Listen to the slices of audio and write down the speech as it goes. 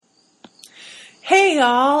Hey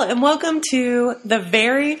y'all, and welcome to the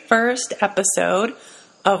very first episode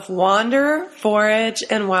of Wander, Forage,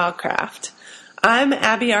 and Wildcraft. I'm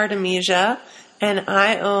Abby Artemisia, and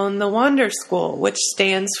I own the Wander School, which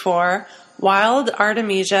stands for Wild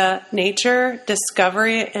Artemisia Nature,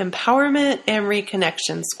 Discovery, Empowerment, and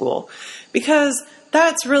Reconnection School, because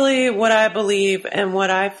that's really what I believe and what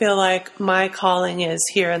I feel like my calling is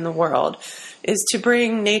here in the world, is to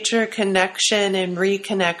bring nature connection and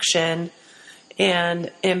reconnection and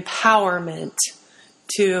empowerment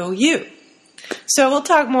to you. So we'll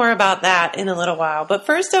talk more about that in a little while. But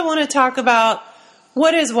first I want to talk about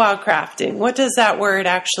what is wildcrafting? What does that word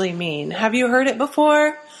actually mean? Have you heard it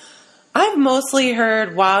before? I've mostly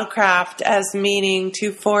heard wildcraft as meaning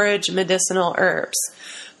to forage medicinal herbs.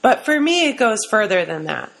 But for me, it goes further than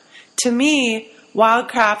that. To me,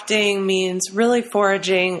 wildcrafting means really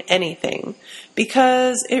foraging anything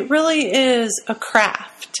because it really is a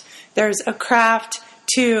craft. There's a craft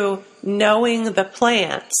to knowing the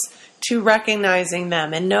plants, to recognizing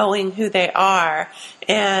them and knowing who they are.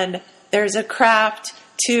 And there's a craft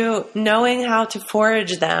to knowing how to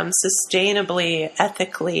forage them sustainably,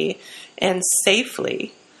 ethically, and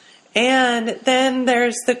safely. And then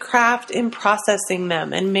there's the craft in processing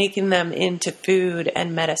them and making them into food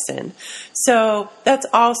and medicine. So that's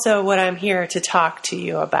also what I'm here to talk to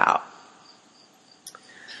you about.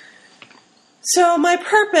 So my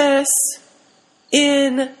purpose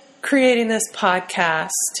in creating this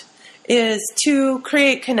podcast is to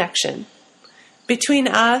create connection between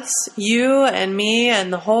us, you and me,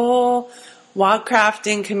 and the whole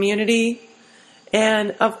wildcrafting community.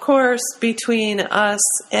 And of course, between us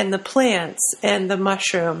and the plants and the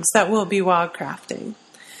mushrooms that we'll be wildcrafting.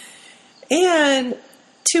 And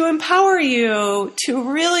to empower you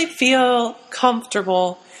to really feel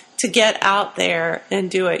comfortable to get out there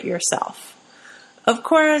and do it yourself. Of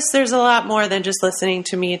course, there's a lot more than just listening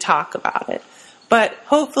to me talk about it. But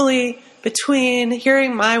hopefully, between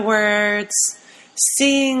hearing my words,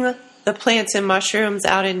 seeing the plants and mushrooms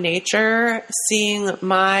out in nature, seeing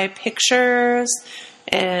my pictures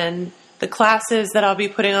and the classes that I'll be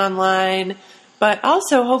putting online, but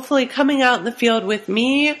also hopefully coming out in the field with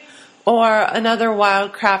me or another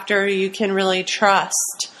wildcrafter you can really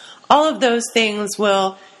trust. All of those things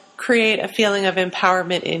will create a feeling of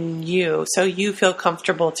empowerment in you so you feel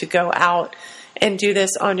comfortable to go out and do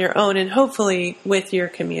this on your own and hopefully with your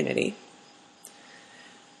community.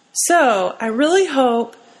 So I really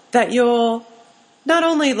hope that you'll not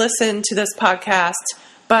only listen to this podcast,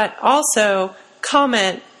 but also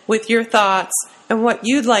comment with your thoughts and what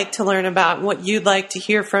you'd like to learn about and what you'd like to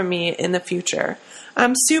hear from me in the future.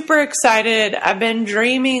 I'm super excited. I've been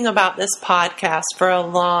dreaming about this podcast for a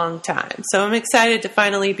long time. So I'm excited to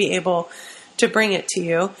finally be able to bring it to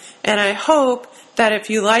you. And I hope that if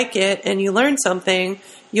you like it and you learn something,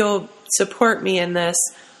 you'll support me in this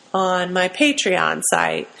on my Patreon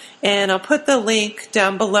site. And I'll put the link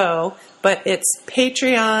down below, but it's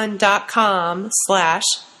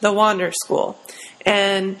patreon.com/thewanderschool.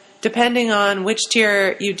 And depending on which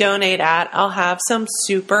tier you donate at, I'll have some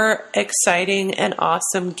super exciting and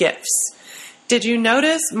awesome gifts. Did you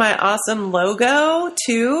notice my awesome logo,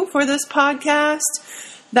 too, for this podcast?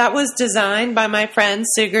 That was designed by my friend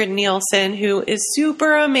Sigrid Nielsen, who is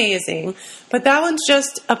super amazing. But that one's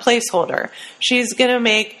just a placeholder. She's going to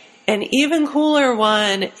make an even cooler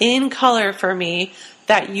one in color for me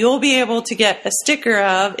that you'll be able to get a sticker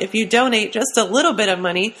of if you donate just a little bit of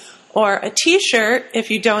money, or a t-shirt if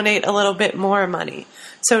you donate a little bit more money.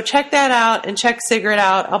 So check that out and check Sigrid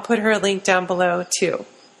out. I'll put her link down below too.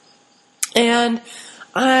 And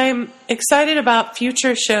I'm excited about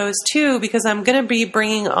future shows too because I'm going to be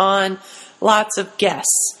bringing on lots of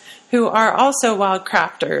guests who are also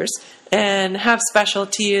wildcrafters and have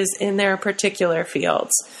specialties in their particular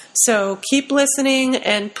fields. So keep listening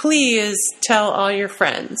and please tell all your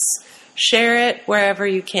friends. Share it wherever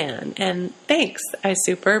you can. And thanks. I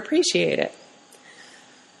super appreciate it.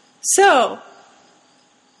 So,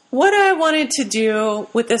 what I wanted to do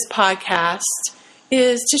with this podcast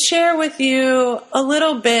is to share with you a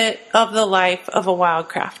little bit of the life of a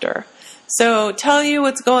wildcrafter. So, tell you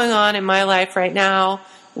what's going on in my life right now,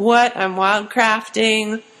 what I'm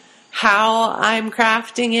wildcrafting, how I'm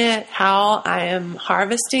crafting it, how I am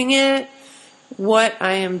harvesting it, what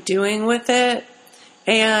I am doing with it,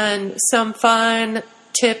 and some fun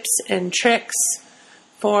tips and tricks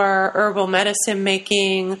for herbal medicine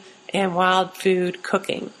making and wild food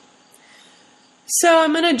cooking. So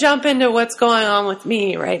I'm going to jump into what's going on with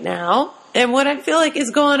me right now and what I feel like is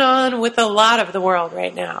going on with a lot of the world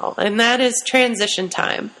right now, and that is transition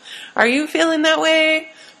time. Are you feeling that way?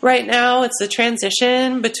 Right now, it's the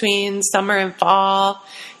transition between summer and fall.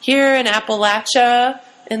 Here in Appalachia,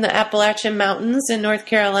 in the Appalachian Mountains in North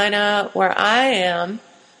Carolina, where I am,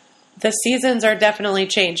 the seasons are definitely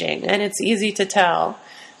changing, and it's easy to tell.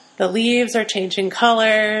 The leaves are changing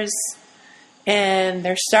colors, and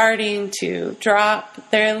they're starting to drop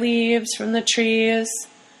their leaves from the trees.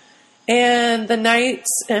 And the nights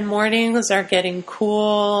and mornings are getting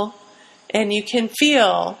cool, and you can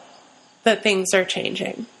feel that things are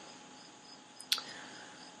changing.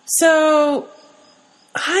 So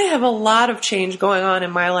I have a lot of change going on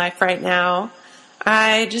in my life right now.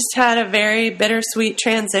 I just had a very bittersweet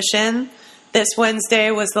transition. This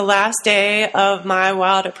Wednesday was the last day of my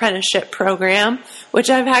Wild Apprenticeship program, which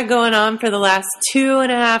I've had going on for the last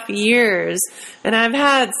 2.5 years. And I've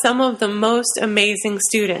had some of the most amazing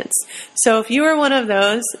students. So if you are one of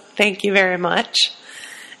those, thank you very much.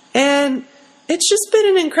 And it's just been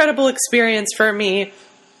an incredible experience for me.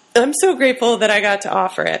 I'm so grateful that I got to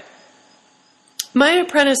offer it. My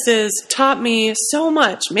apprentices taught me so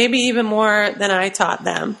much, maybe even more than I taught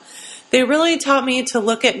them. They really taught me to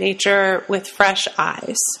look at nature with fresh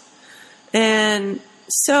eyes. And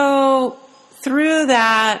so through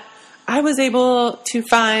that, I was able to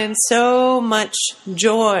find so much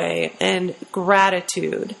joy and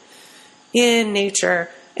gratitude in nature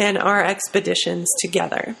and our expeditions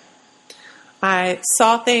together. I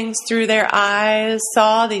saw things through their eyes,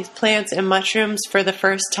 saw these plants and mushrooms for the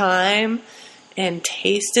first time, and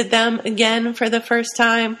tasted them again for the first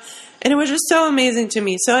time. And it was just so amazing to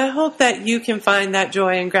me. So I hope that you can find that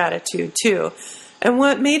joy and gratitude too. And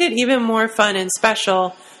what made it even more fun and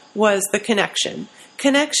special was the connection.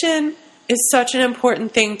 Connection is such an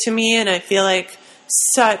important thing to me, and I feel like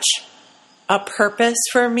such a purpose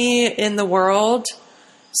for me in the world.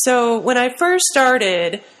 So when I first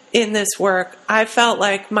started in this work, I felt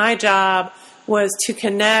like my job was to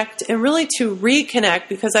connect and really to reconnect,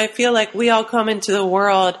 because I feel like we all come into the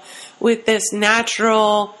world with this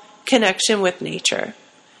natural connection with nature.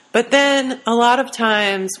 But then a lot of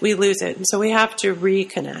times we lose it, and so we have to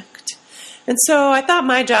reconnect. And so I thought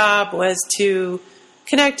my job was to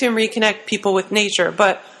connect and reconnect people with nature.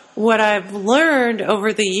 But what I've learned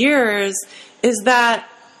over the years is that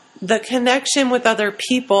the connection with other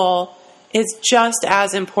people is just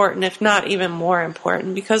as important, if not even more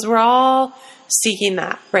important, because we're all seeking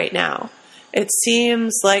that right now. It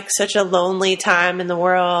seems like such a lonely time in the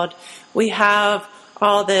world. We have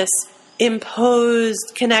all this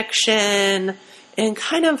imposed connection and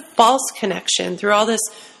kind of false connection through all this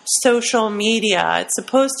social media. It's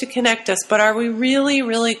supposed to connect us, but are we really,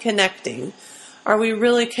 really connecting? Are we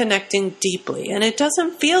really connecting deeply? And it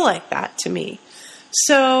doesn't feel like that to me.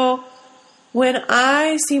 So when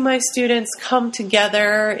I see my students come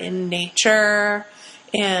together in nature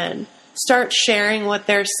and start sharing what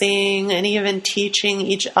they're seeing and even teaching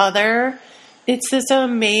each other, it's this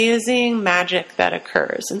amazing magic that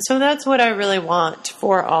occurs. And so that's what I really want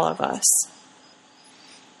for all of us.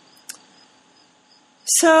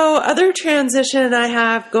 So other transition I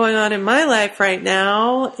have going on in my life right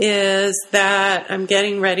now is that I'm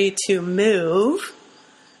getting ready to move.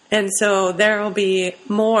 And so there will be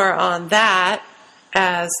more on that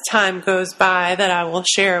as time goes by that I will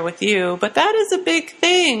share with you. But that is a big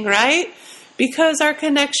thing, right? Because our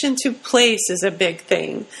connection to place is a big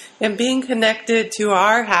thing. And being connected to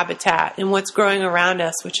our habitat and what's growing around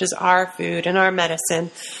us, which is our food and our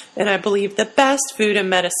medicine. And I believe the best food and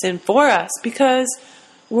medicine for us, because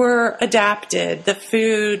we're adapted. The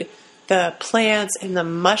food, the plants, and the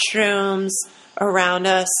mushrooms around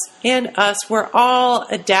us and us, we're all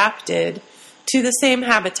adapted to the same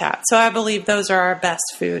habitat. So I believe those are our best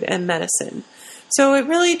food and medicine. So it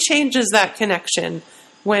really changes that connection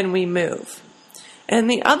when we move. And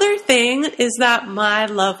the other thing is that my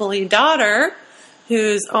lovely daughter,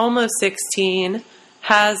 who's almost 16,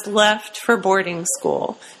 has left for boarding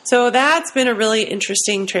school. So that's been a really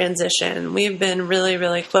interesting transition. We've been really,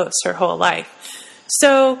 really close her whole life.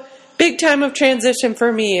 So big time of transition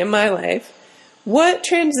for me in my life. What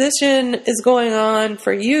transition is going on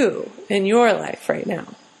for you in your life right now?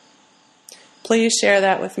 Please share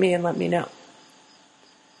that with me and let me know.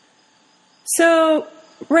 So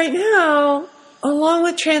right now, along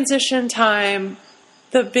with transition time,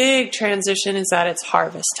 the big transition is that it's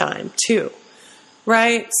harvest time too,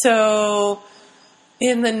 right? So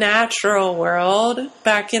in the natural world,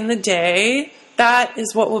 back in the day, that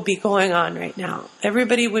is what would be going on right now.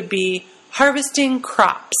 Everybody would be harvesting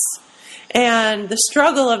crops. And the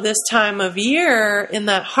struggle of this time of year in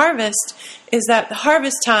that harvest is that the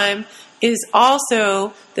harvest time is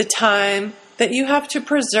also the time that you have to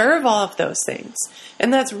preserve all of those things.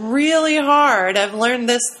 And that's really hard. I've learned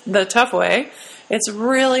this the tough way. It's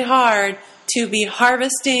really hard to be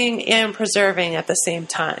harvesting and preserving at the same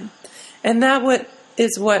time. And that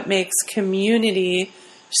is what makes community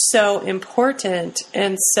so important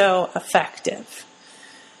and so effective.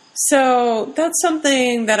 So that's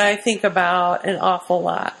something that I think about an awful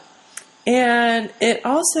lot. And it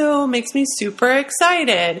also makes me super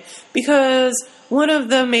excited because one of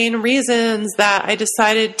the main reasons that I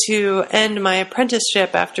decided to end my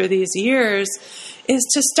apprenticeship after these years is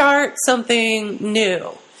to start something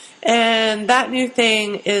new. And that new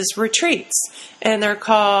thing is retreats. And they're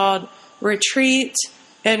called Retreat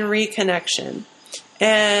and Reconnection.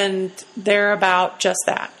 And they're about just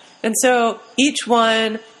that. And so each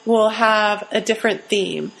one will have a different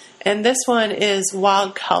theme. And this one is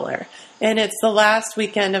Wild Color. And it's the last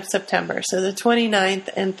weekend of September, so the 29th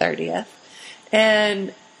and 30th.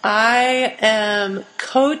 And I am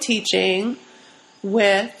co-teaching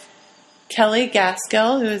with Kelly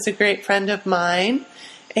Gaskill, who is a great friend of mine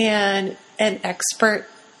and an expert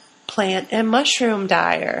plant and mushroom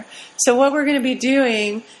dyer. So what we're going to be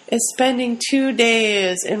doing is spending 2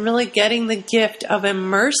 days and really getting the gift of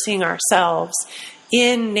immersing ourselves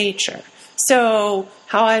in nature. So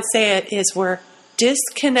how I say it is we're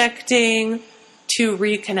disconnecting to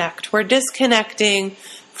reconnect. We're disconnecting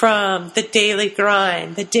from the daily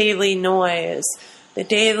grind, the daily noise, the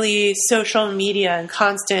daily social media and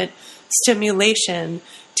constant stimulation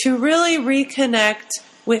to really reconnect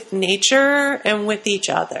with nature and with each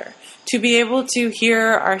other, to be able to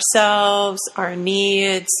hear ourselves, our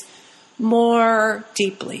needs more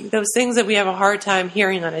deeply, those things that we have a hard time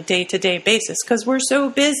hearing on a day-to-day basis because we're so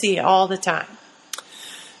busy all the time.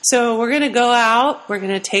 So we're going to go out, we're going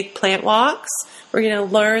to take plant walks, we're going to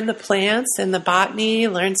learn the plants and the botany,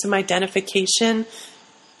 learn some identification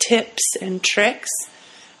tips and tricks,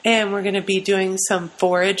 and we're going to be doing some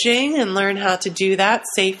foraging and learn how to do that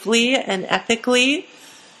safely and ethically.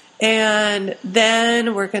 And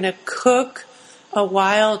then we're going to cook a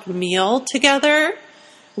wild meal together.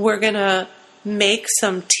 We're going to make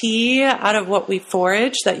some tea out of what we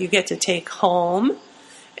forage that you get to take home.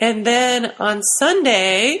 And then on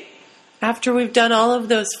Sunday, after we've done all of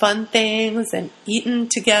those fun things and eaten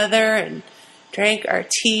together and drank our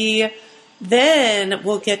tea, then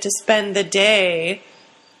we'll get to spend the day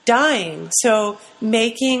dyeing. So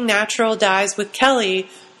making natural dyes with Kelly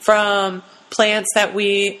from plants that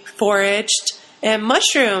we foraged and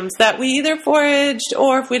mushrooms that we either foraged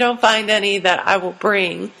or if we don't find any that I will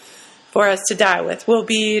bring for us to dye with. We'll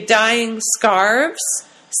be dyeing scarves,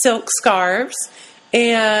 silk scarves,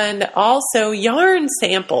 and also yarn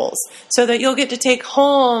samples so that you'll get to take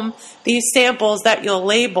home these samples that you'll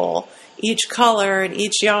label each color and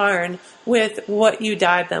each yarn with what you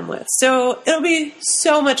dyed them with. So it'll be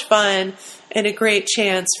so much fun and a great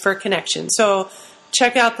chance for connection. So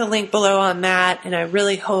check out the link below on that, and I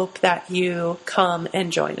really hope that you come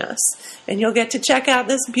and join us. And you'll get to check out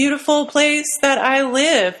this beautiful place that I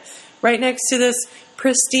live right next to this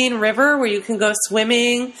pristine river where you can go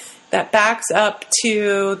swimming that backs up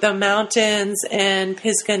to the mountains and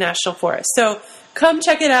Pisgah National Forest. So come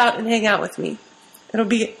check it out and hang out with me. It'll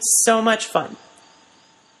be so much fun.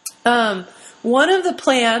 One of the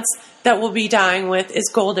plants that we'll be dyeing with is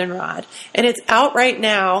goldenrod, and it's out right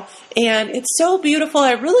now, and it's so beautiful.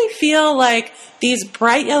 I really feel like these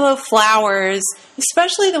bright yellow flowers,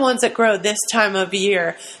 especially the ones that grow this time of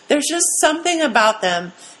year, there's just something about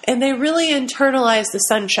them, and they really internalize the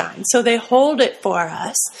sunshine, so they hold it for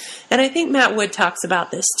us. And I think Matt Wood talks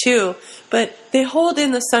about this too, but they hold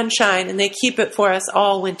in the sunshine, and they keep it for us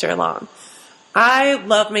all winter long. I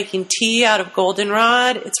love making tea out of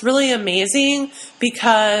goldenrod. It's really amazing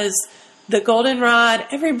because the goldenrod,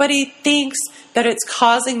 everybody thinks that it's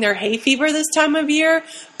causing their hay fever this time of year,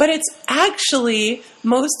 but it's actually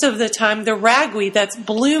most of the time the ragweed that's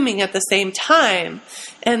blooming at the same time.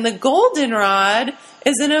 And the goldenrod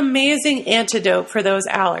is an amazing antidote for those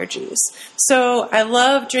allergies. So I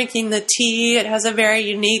love drinking the tea. It has a very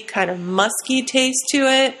unique kind of musky taste to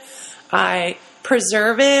it. I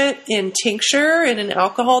preserve it in tincture, in an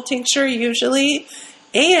alcohol tincture usually.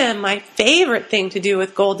 And my favorite thing to do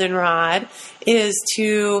with goldenrod is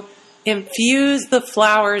to infuse the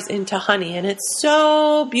flowers into honey. And it's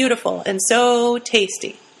so beautiful and so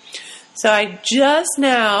tasty. So I just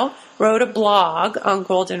now wrote a blog on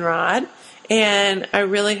goldenrod, and I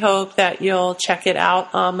really hope that you'll check it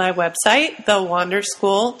out on my website,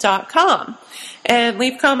 thewanderschool.com. And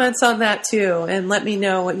leave comments on that too, and let me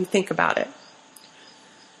know what you think about it.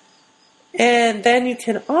 And then you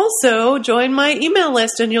can also join my email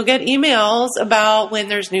list, and you'll get emails about when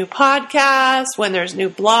there's new podcasts, when there's new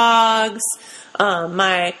blogs,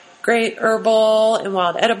 my great herbal and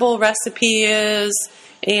wild edible recipes,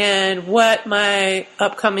 and what my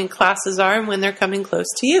upcoming classes are and when they're coming close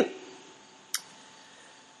to you.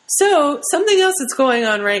 So something else that's going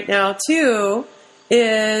on right now too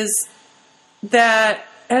is that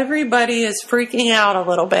everybody is freaking out a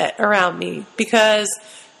little bit around me because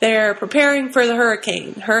they're preparing for the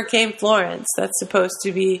Hurricane Florence, that's supposed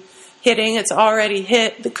to be hitting. It's already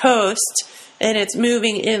hit the coast and it's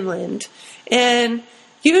moving inland. And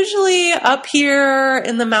usually up here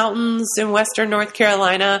in the mountains in western North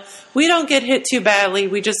Carolina, we don't get hit too badly.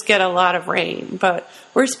 We just get a lot of rain. But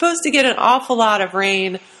we're supposed to get an awful lot of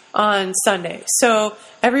rain on Sunday. So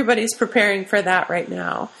everybody's preparing for that right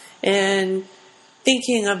now and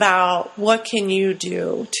thinking about what can you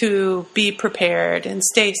do to be prepared and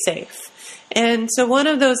stay safe. And so one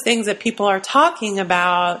of those things that people are talking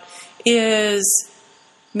about is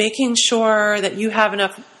making sure that you have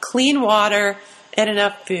enough clean water and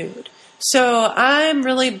enough food. So I'm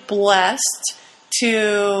really blessed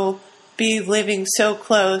to be living so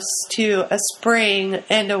close to a spring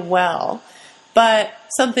and a well. But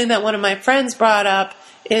something that one of my friends brought up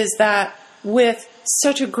is that with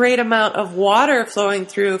such a great amount of water flowing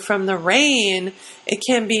through from the rain, it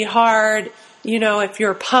can be hard, if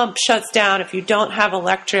your pump shuts down, if you don't have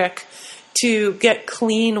electric, to get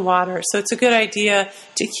clean water. So it's a good idea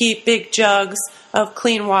to keep big jugs of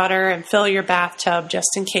clean water and fill your bathtub just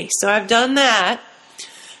in case. So I've done that.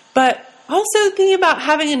 But also thinking about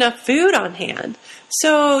having enough food on hand.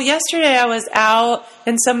 So yesterday I was out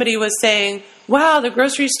and somebody was saying, wow, the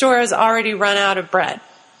grocery store has already run out of bread.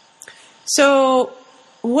 So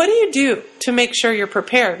what do you do to make sure you're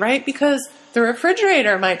prepared, right? Because the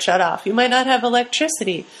refrigerator might shut off. You might not have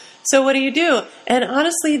electricity. So what do you do? And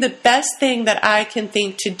honestly, the best thing that I can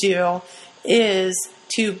think to do is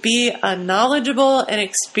to be a knowledgeable and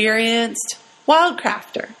experienced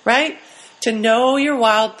wildcrafter, right? To know your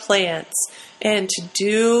wild plants and to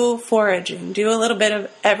do foraging. Do a little bit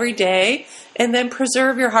of every day and then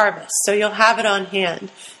preserve your harvest so you'll have it on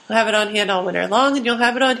hand. You'll have it on hand all winter long, and you'll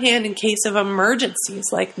have it on hand in case of emergencies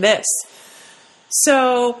like this.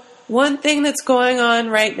 So one thing that's going on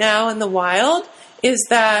right now in the wild is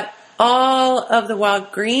that all of the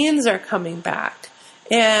wild greens are coming back,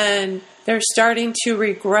 and they're starting to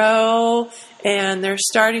regrow, and they're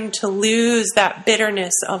starting to lose that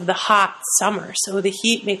bitterness of the hot summer. So the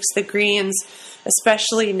heat makes the greens,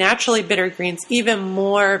 especially naturally bitter greens, even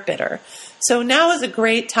more bitter. So now is a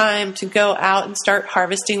great time to go out and start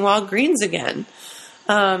harvesting wild greens again.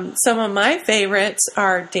 Some of my favorites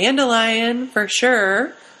are dandelion, for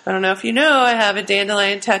sure. I don't know if you know, I have a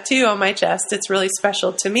dandelion tattoo on my chest. It's really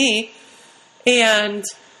special to me. And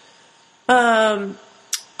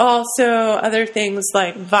also other things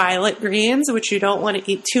like violet greens, which you don't want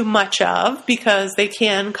to eat too much of because they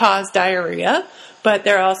can cause diarrhea. But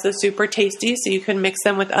they're also super tasty, so you can mix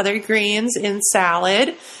them with other greens in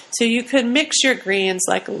salad. So you could mix your greens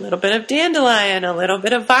like a little bit of dandelion, a little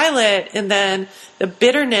bit of violet, and then the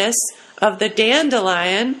bitterness of the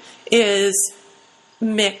dandelion is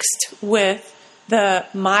mixed with the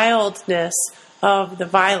mildness of the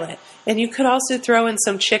violet. And you could also throw in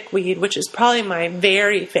some chickweed, which is probably my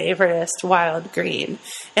very favoriteest wild green.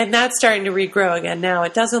 And that's starting to regrow again now.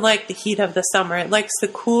 It doesn't like the heat of the summer. It likes the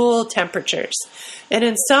cool temperatures. And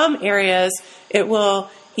in some areas, it will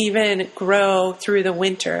even grow through the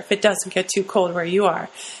winter if it doesn't get too cold where you are.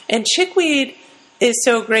 And chickweed is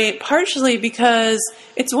so great partially because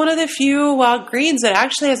it's one of the few wild greens that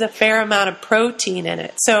actually has a fair amount of protein in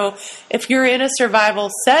it. So if you're in a survival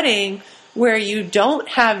setting where you don't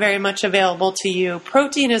have very much available to you,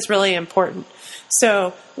 protein is really important.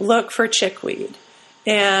 So look for chickweed.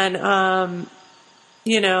 And, I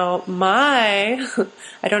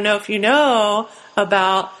don't know if you know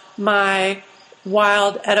about my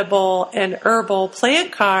wild edible and herbal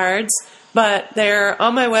plant cards, but they're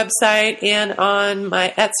on my website and on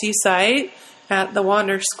my Etsy site at the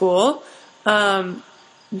Wander School.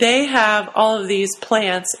 They have all of these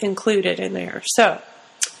plants included in there. So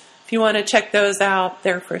if you want to check those out,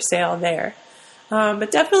 they're for sale there.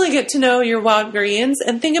 But definitely get to know your wild greens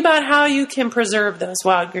and think about how you can preserve those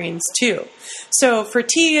wild greens too. So for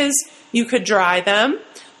teas, you could dry them,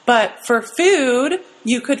 but for food,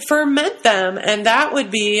 you could ferment them, and that would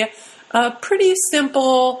be a pretty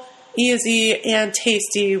simple easy and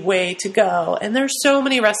tasty way to go. And there's so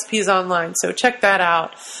many recipes online, so check that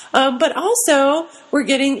out. But also, we're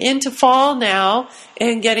getting into fall now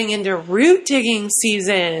and getting into root digging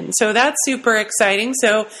season. So that's super exciting.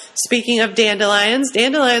 So speaking of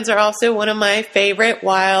dandelions are also one of my favorite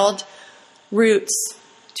wild roots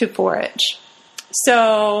to forage.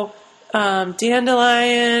 So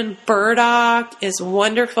dandelion, burdock is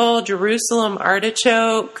wonderful, Jerusalem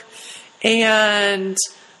artichoke, and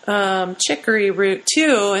chicory root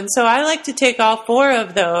too. And so I like to take all 4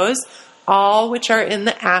 of those, all which are in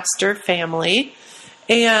the aster family,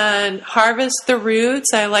 and harvest the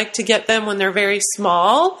roots. I like to get them when they're very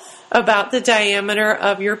small, about the diameter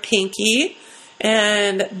of your pinky.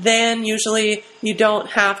 And then usually you don't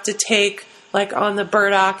have to take, like on the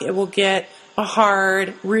burdock, it will get a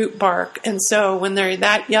hard root bark. And so when they're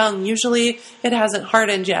that young, usually it hasn't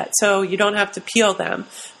hardened yet, so you don't have to peel them.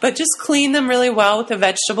 But just clean them really well with a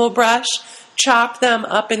vegetable brush, chop them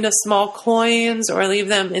up into small coins or leave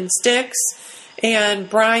them in sticks, and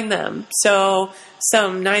brine them. So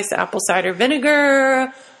some nice apple cider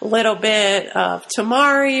vinegar, a little bit of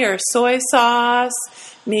tamari or soy sauce,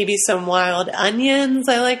 maybe some wild onions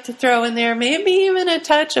I like to throw in there, maybe even a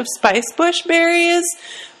touch of spice bush berries,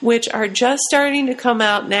 which are just starting to come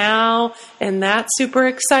out now, and that's super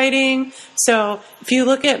exciting. So if you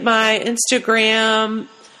look at my Instagram,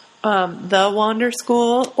 The Wander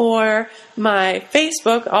School, or my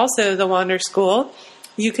Facebook, also The Wander School,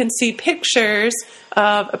 you can see pictures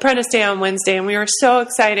of Apprentice Day on Wednesday, and we were so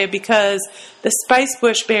excited because the spice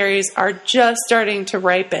bush berries are just starting to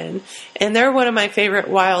ripen, and they're one of my favorite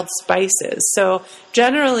wild spices. So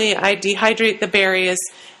generally I dehydrate the berries,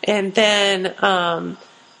 and then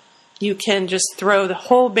you can just throw the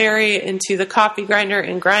whole berry into the coffee grinder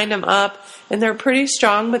and grind them up, and they're pretty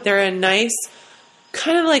strong, but they're a nice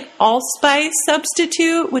kind of like allspice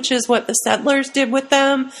substitute, which is what the settlers did with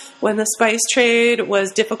them when the spice trade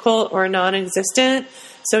was difficult or non-existent.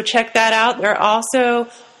 So check that out. They're also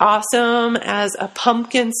awesome as a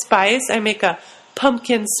pumpkin spice. I make a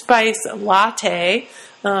pumpkin spice latte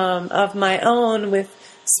of my own with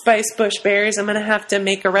spice bush berries. I'm going to have to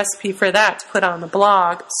make a recipe for that to put on the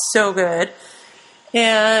blog. So good.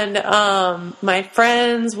 And my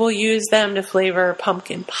friends will use them to flavor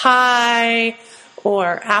pumpkin pie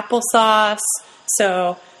or applesauce.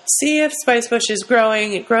 So see if spice bush is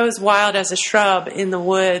growing. It grows wild as a shrub in the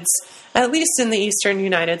woods, at least in the eastern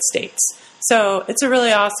United States. So it's a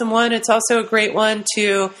really awesome one. It's also a great one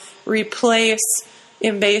to replace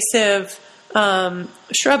invasive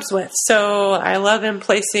shrubs with. So I love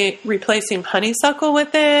replacing honeysuckle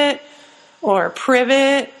with it, or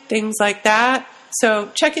privet, things like that.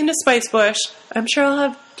 So check into spice bush. I'm sure I'll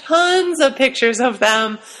have tons of pictures of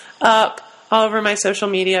them up all over my social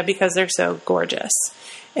media because they're so gorgeous.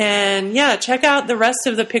 And yeah, check out the rest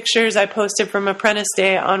of the pictures I posted from Apprentice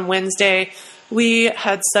Day on Wednesday. We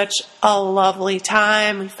had such a lovely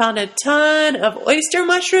time. We found a ton of oyster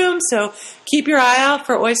mushrooms, so keep your eye out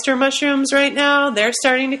for oyster mushrooms right now. They're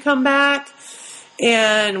starting to come back.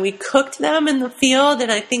 And we cooked them in the field,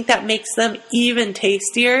 and I think that makes them even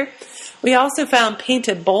tastier. We also found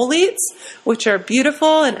painted boletes, which are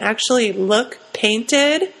beautiful and actually look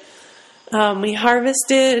painted. We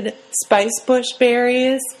harvested spice bush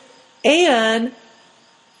berries, and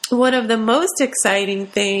one of the most exciting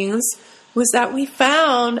things was that we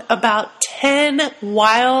found about 10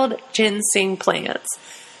 wild ginseng plants.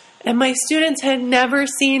 And my students had never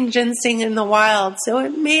seen ginseng in the wild, so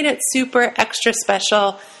it made it super extra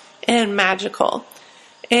special and magical.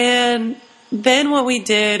 And then what we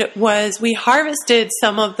did was we harvested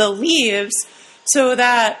some of the leaves so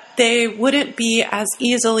that they wouldn't be as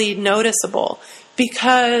easily noticeable,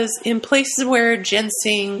 because in places where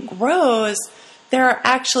ginseng grows, there are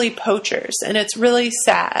actually poachers, and it's really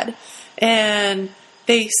sad. And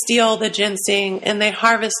they steal the ginseng and they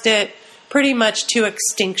harvest it pretty much to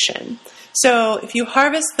extinction. So if you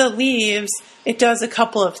harvest the leaves, it does a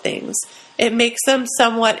couple of things. It makes them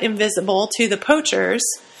somewhat invisible to the poachers.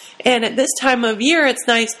 And at this time of year, it's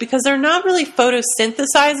nice because they're not really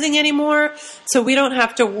photosynthesizing anymore, so we don't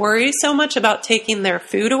have to worry so much about taking their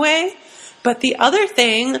food away. But the other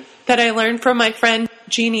thing that I learned from my friend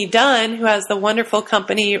Jeannie Dunn, who has the wonderful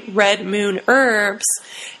company Red Moon Herbs,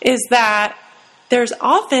 is that there's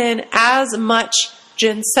often as much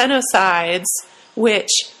ginsenosides,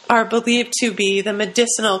 which are believed to be the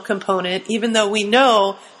medicinal component, even though we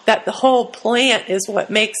know that the whole plant is what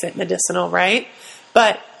makes it medicinal, right?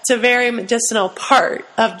 But it's a very medicinal part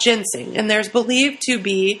of ginseng, and there's believed to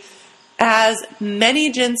be as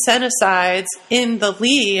many ginsenosides in the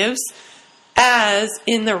leaves as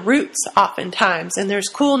in the roots oftentimes. And there's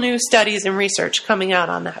cool new studies and research coming out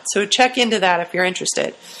on that. So check into that if you're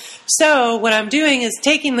interested. So what I'm doing is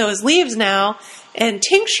taking those leaves now and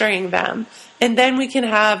tincturing them. And then we can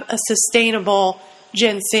have a sustainable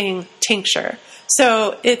ginseng tincture.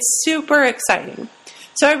 So it's super exciting.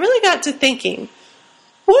 So I really got to thinking,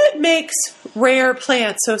 what makes rare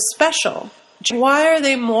plants so special? Why are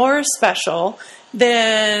they more special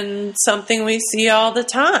than something we see all the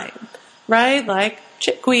time, right? Like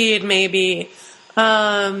chickweed maybe,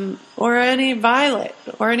 or any violet,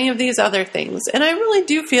 or any of these other things. And I really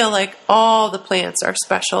do feel like all the plants are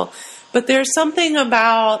special, but there's something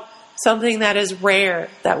about something that is rare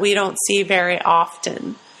that we don't see very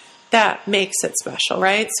often that makes it special,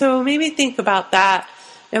 right? So maybe think about that,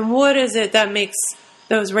 and what is it that makes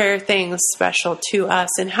those rare things special to us,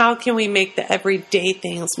 and how can we make the everyday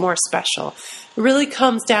things more special? It really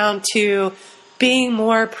comes down to being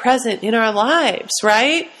more present in our lives,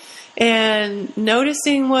 right? And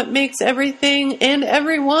noticing what makes everything and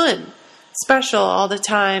everyone special all the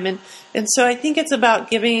time. And so I think it's about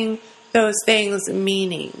giving those things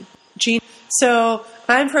meaning. So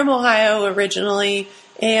I'm from Ohio originally,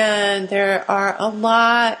 and there are a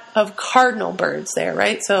lot of cardinal birds there,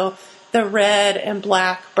 right? So the red and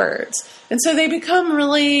black birds. And so they become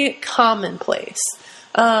really commonplace.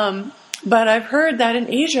 But I've heard that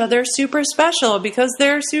in Asia, they're super special because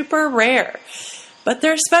they're super rare. But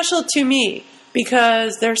they're special to me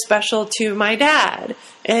because they're special to my dad.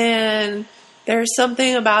 And there's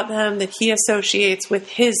something about them that he associates with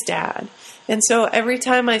his dad. And so every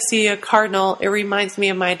time I see a cardinal, it reminds me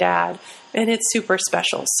of my dad. And it's super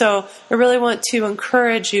special. So I really want to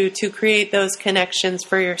encourage you to create those connections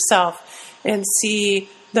for yourself and see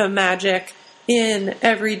the magic in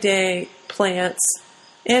everyday plants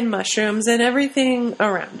and mushrooms and everything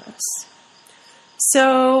around us.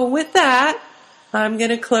 So with that, I'm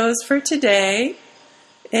going to close for today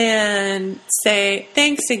and say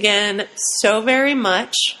thanks again so very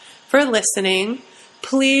much for listening.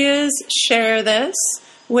 Please share this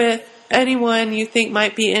with anyone you think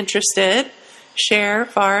might be interested. Share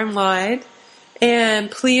far and wide.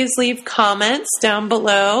 And please leave comments down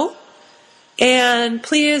below. And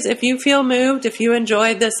please, if you feel moved, if you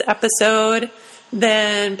enjoyed this episode,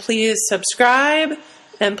 then please subscribe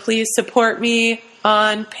and please support me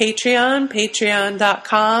on Patreon,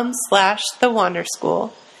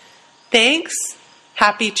 patreon.com/thewanderschool. Thanks,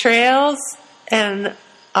 happy trails, and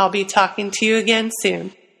I'll be talking to you again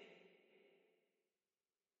soon.